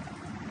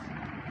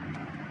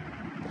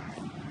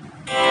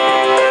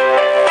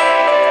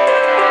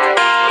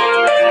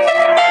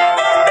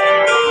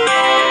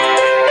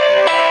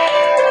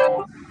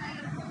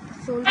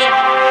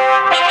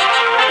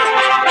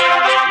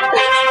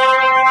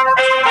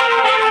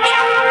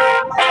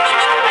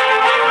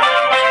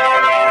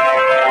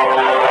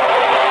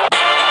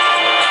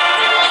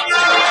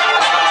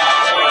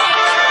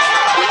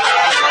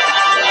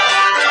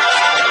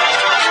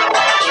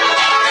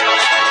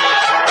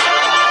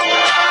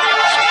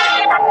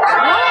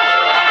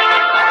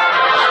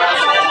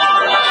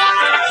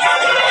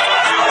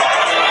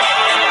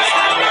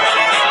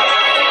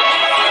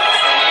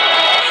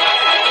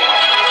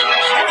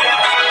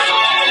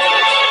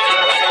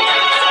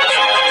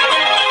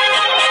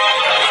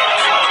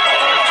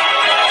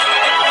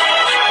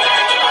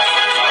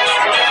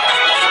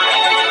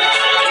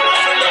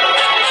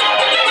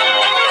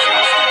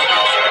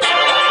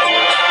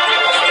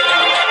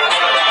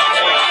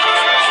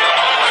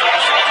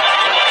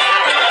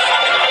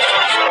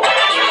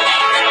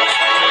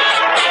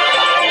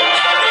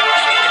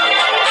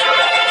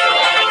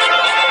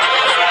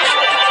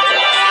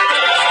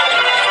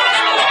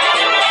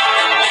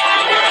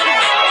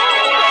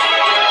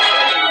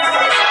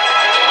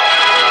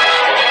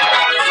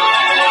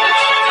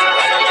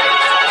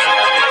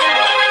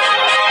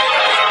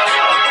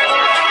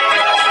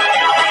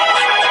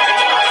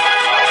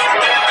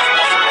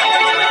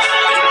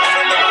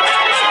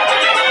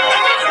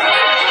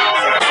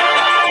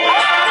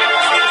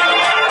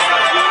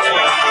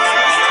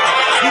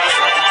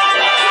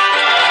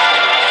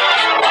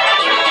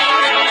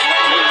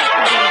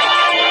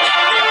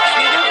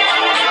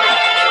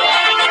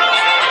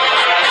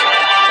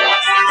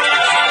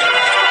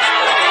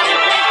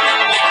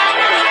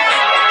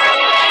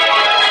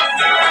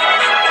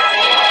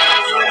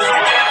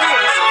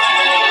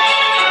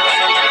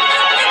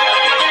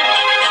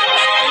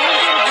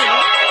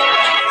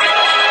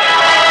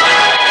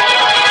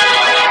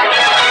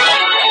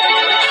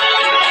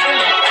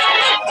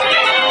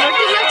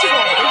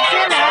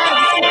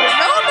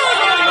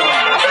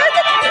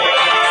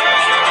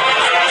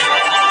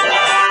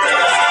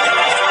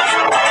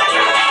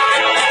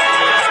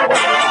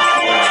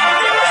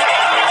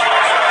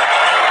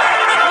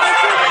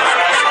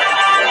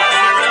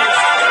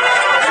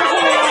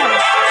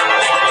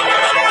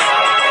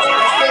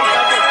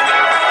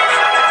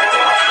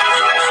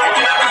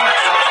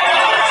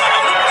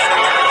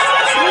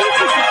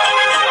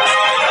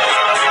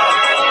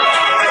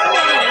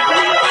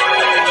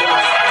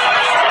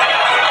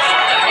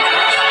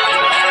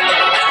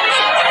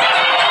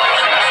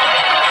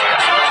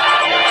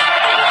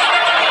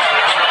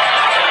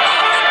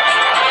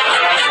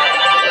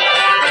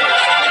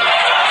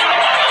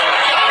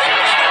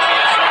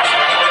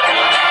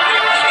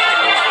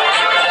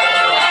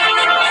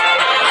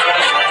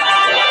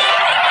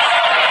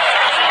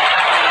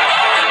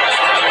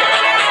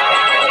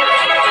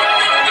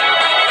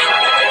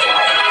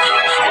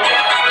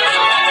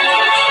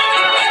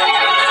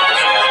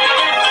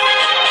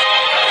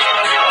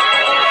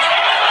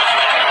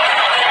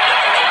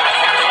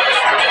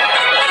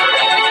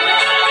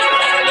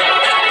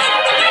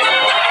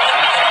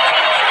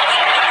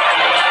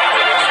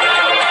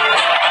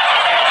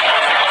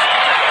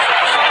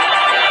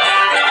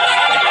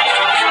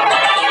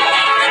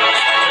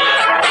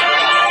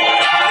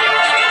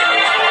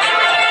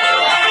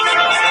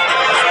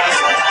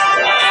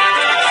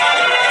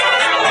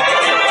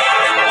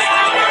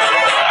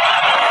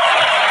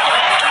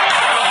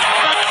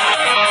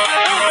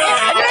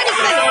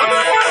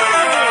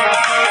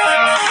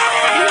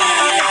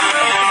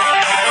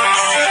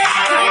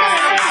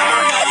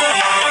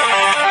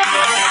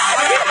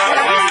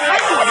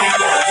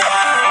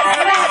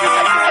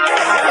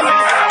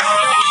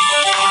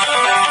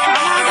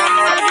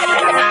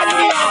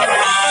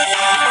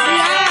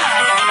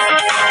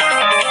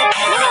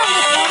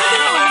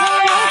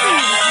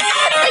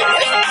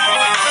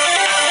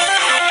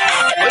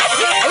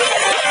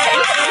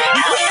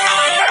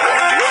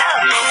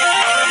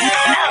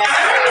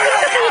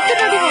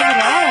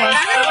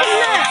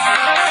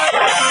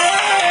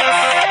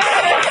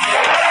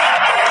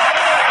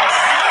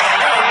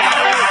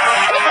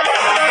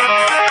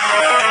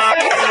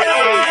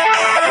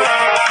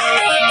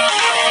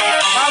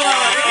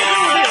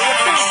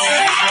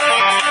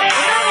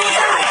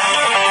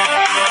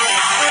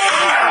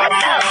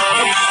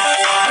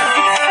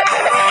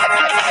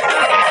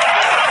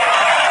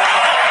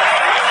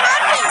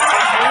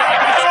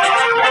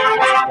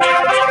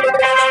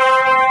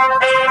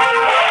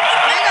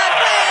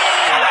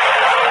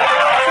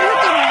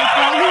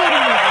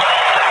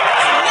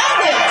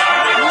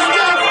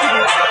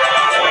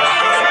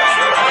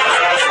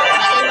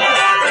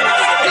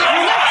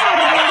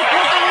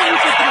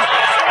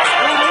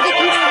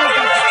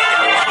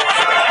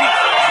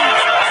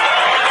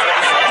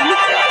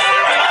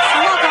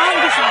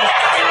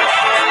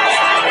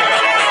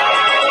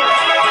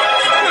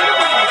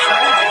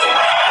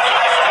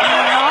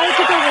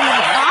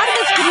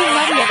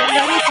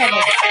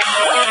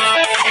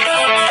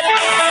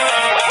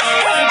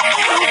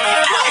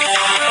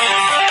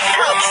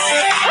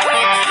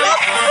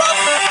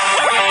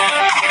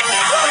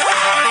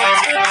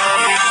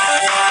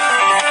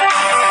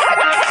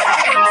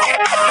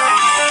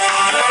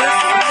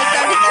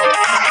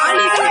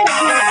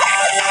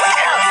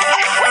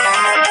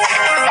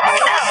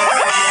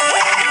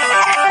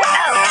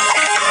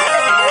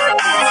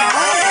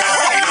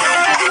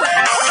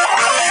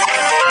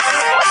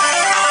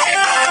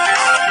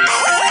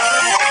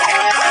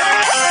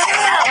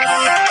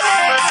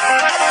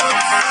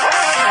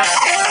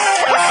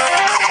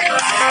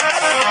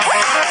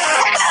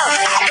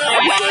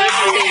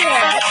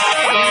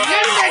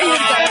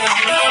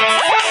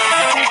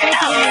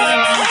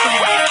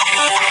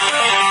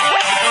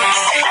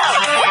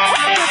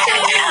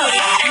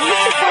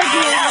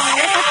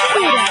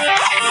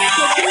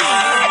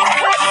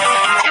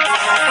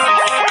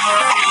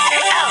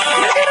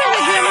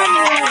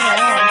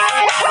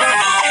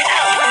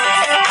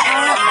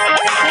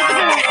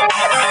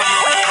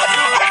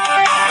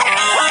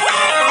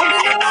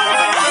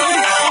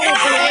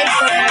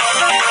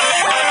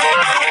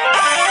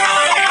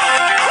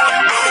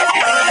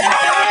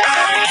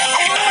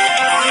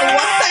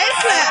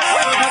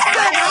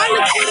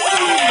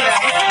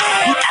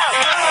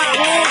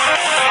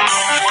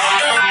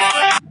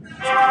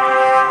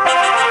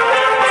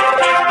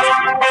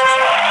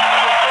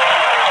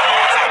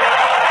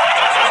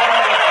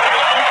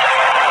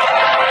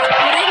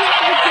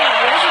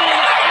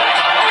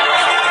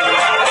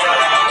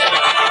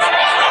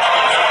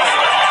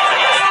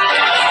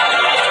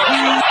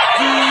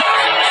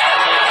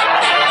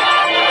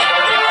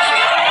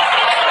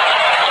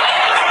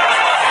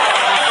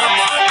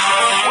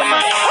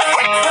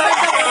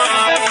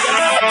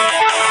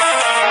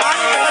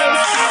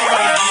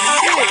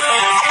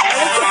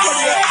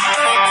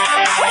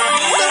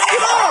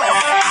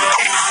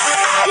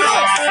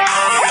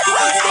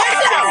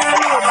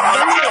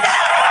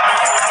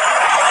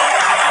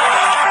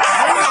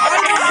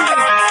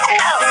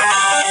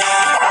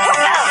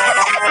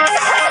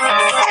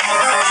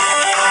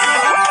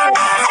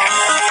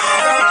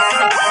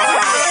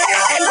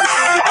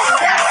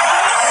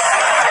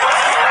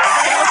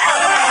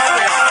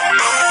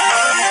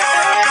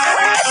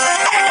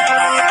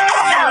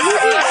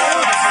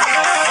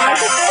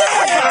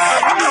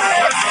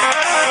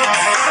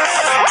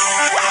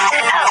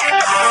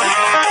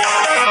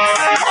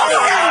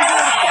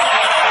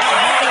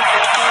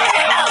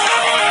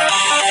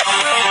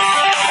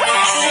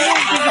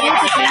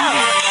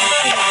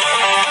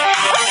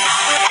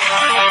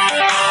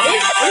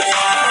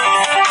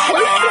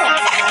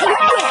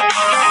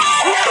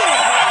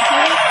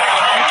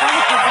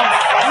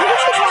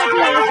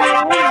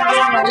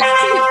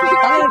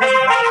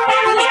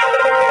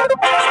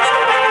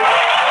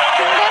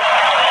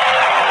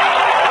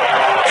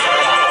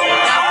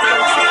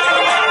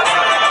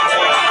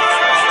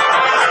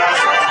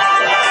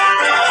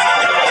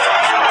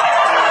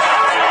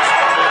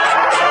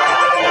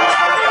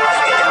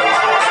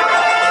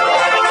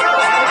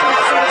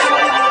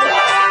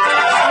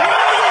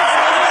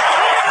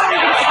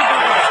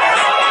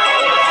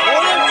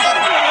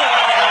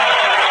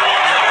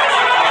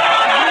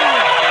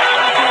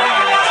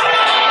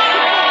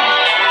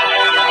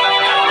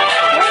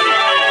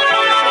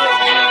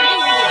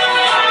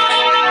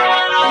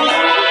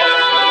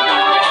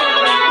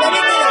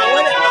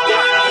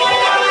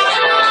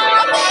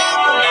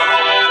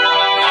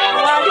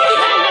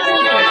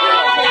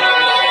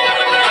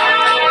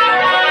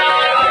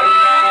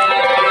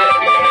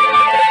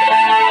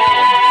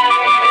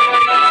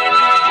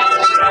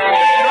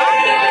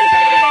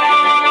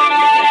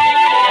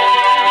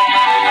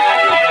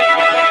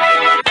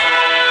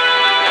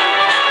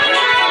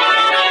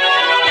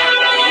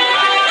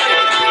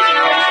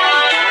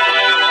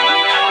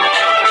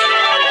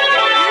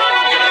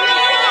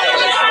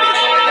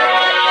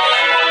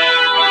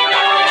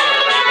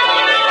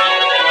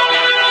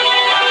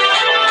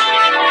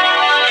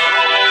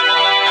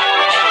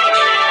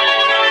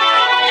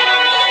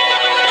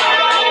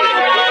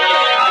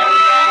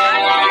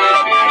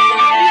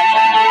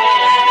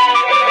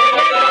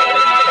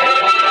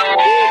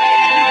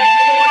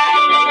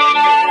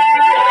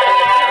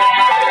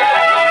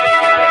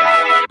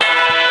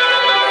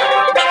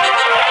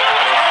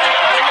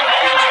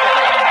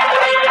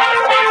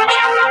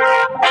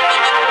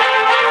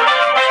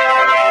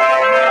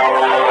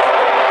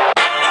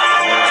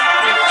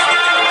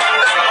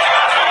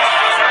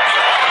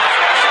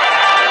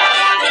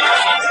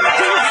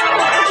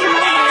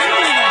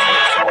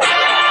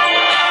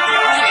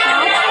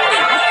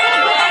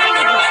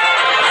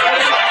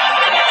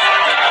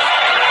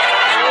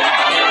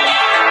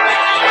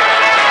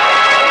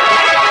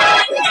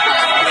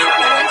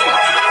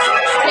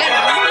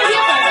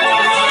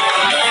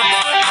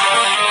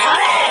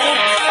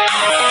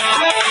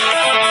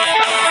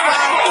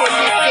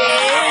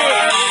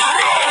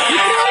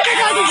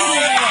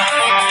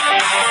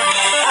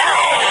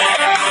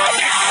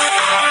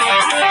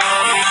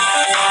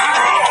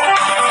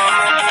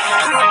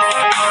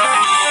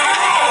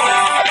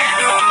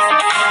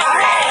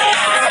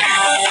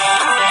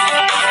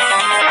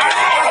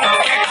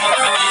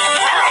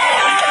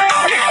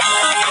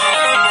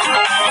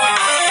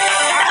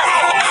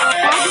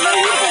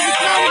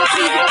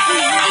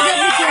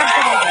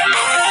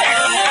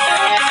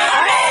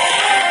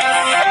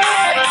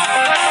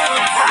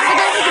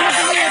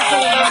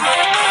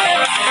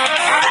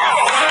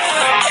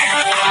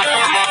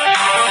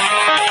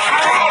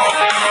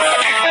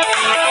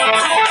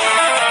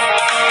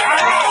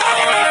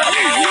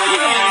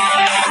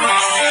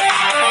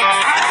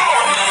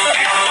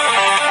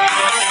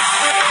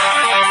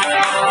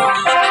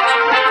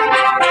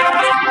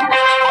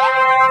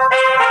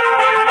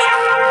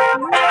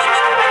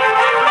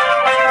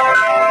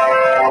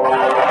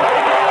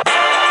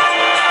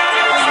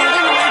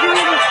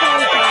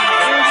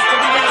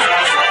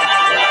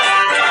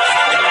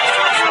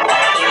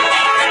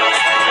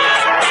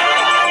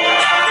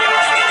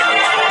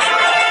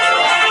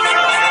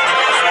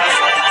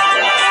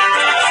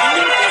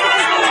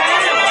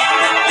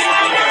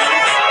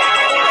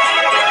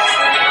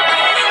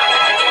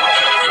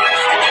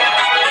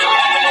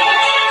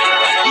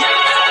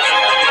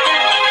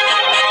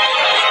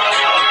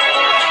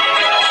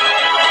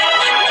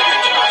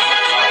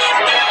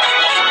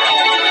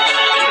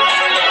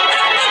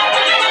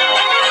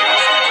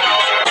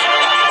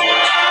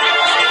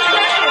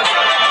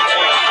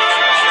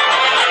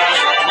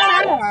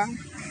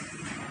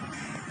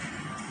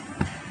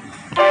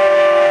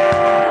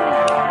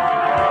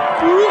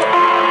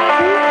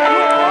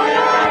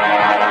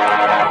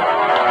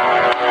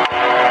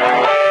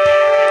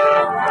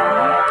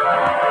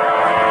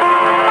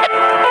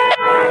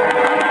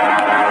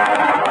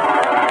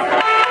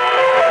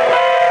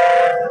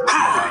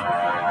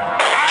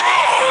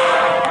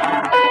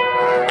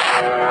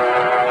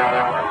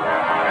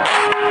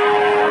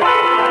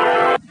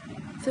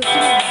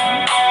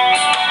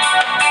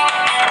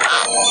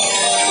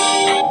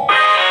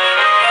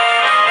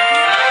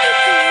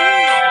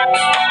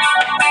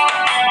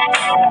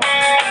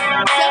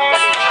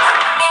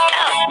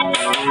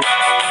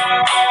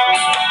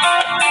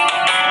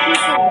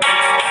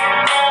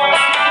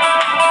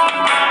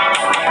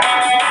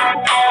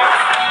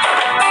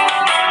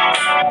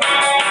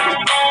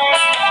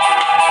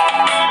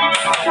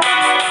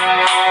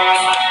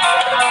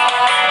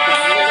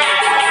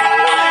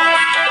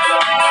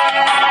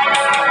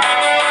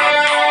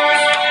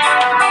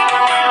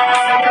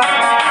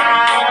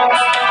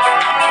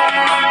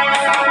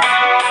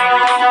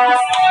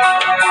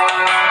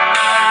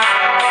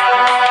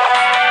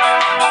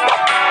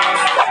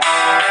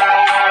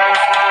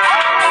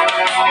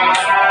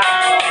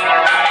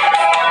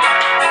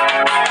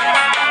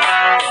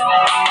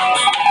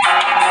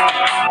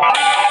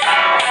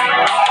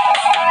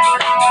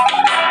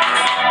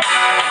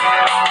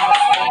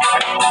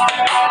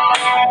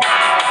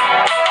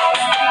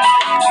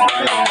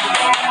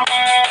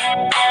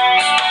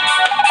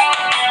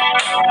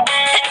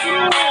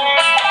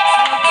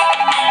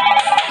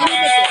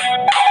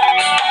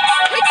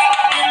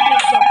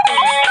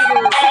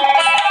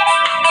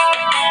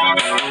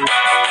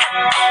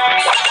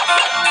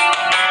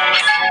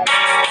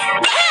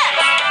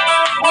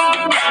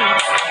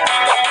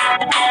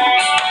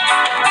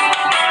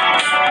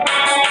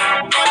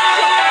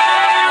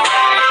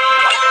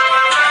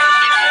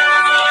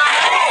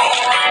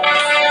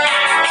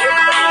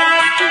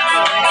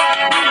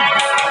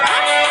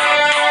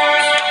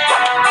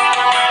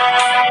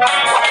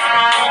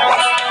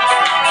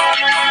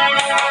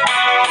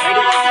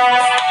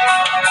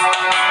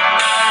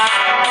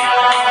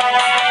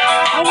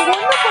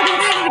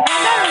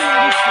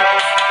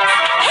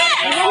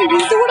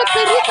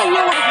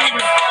 எல்லாம்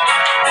நடக்குது.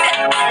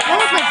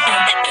 எவ்வளோ பெருசு?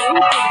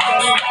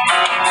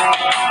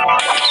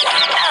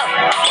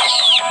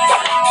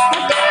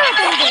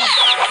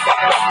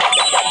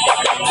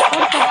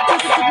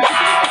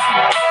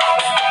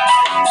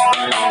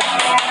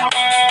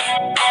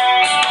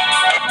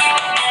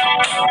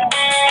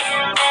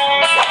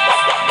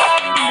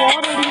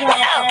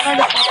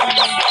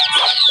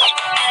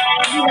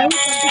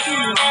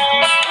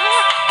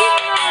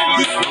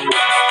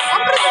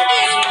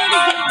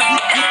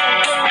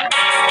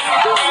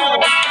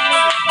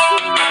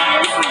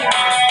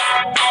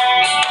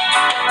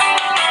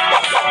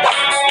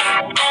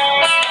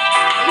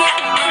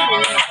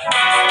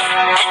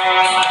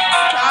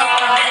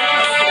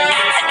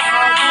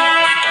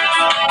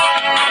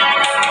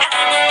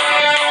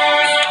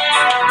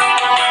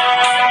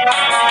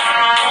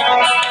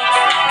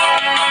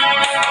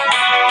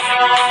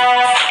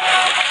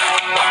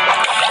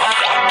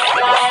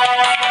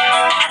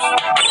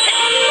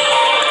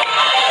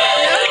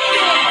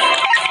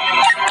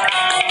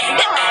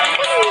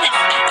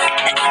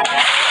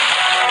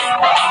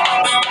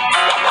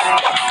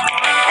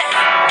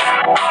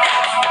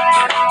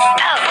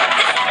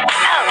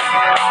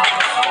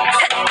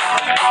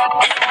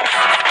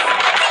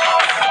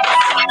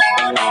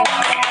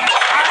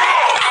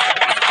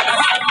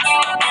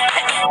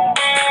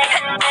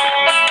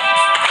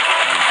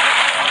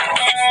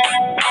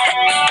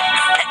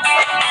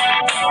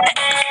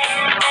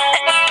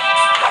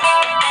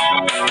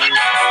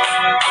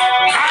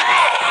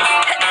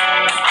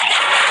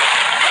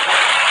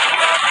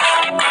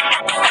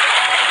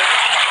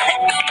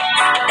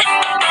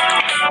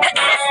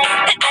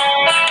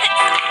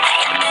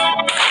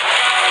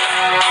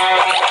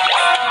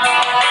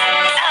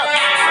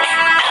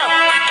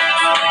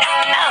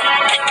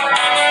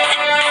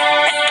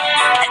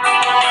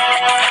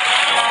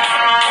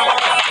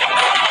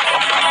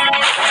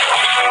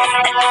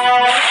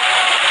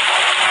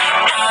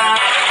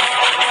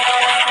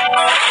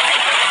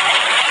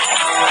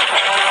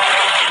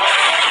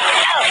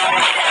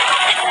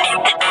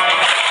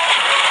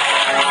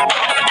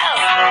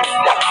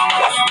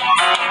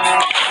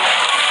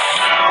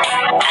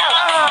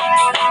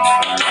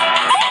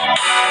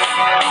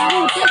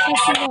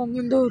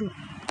 அங்கிருந்து வரும்.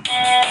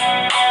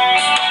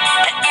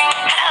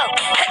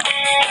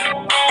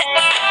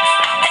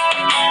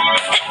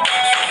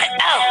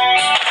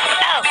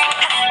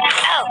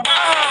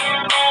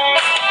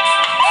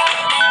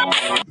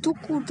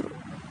 தூக்கு விட்டுரும்.